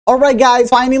Alright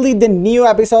guys, finally the new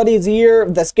episode is here,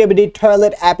 the Skibidi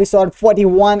Toilet episode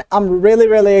 41. I'm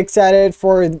really excited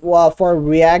for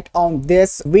react on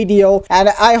this video, and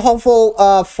I hopeful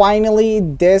finally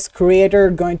this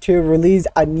creator going to release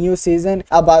a new season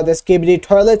about the Skibidi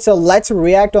Toilet. So let's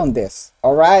react on this.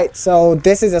 Alright, so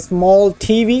this is a small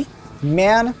TV,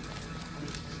 man.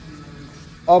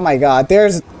 Oh my god,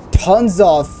 there's tons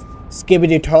of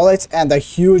Skibidi toilets and the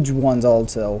huge ones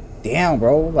also. Damn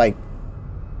bro, like,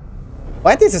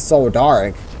 why this is so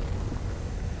dark?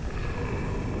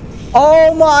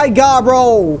 Oh my god,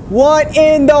 bro! What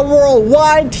in the world?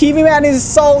 Why TV Man is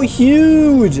so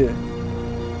huge?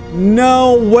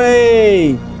 No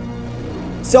way!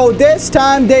 So this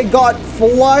time they got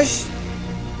flushed.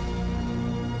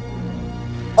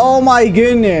 Oh my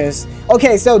goodness.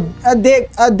 Okay, so they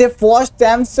flushed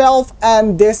themselves,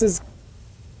 and this is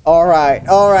alright.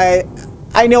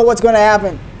 I know what's gonna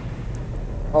happen.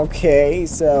 Okay,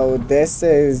 so this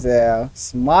is a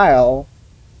smile.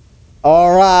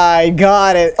 Alright,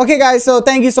 got it. Okay guys, so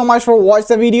thank you so much for watching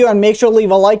the video, and make sure to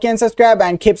leave a like and subscribe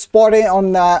and keep supporting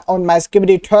on my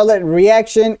Skibidi Toilet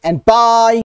reaction, and bye.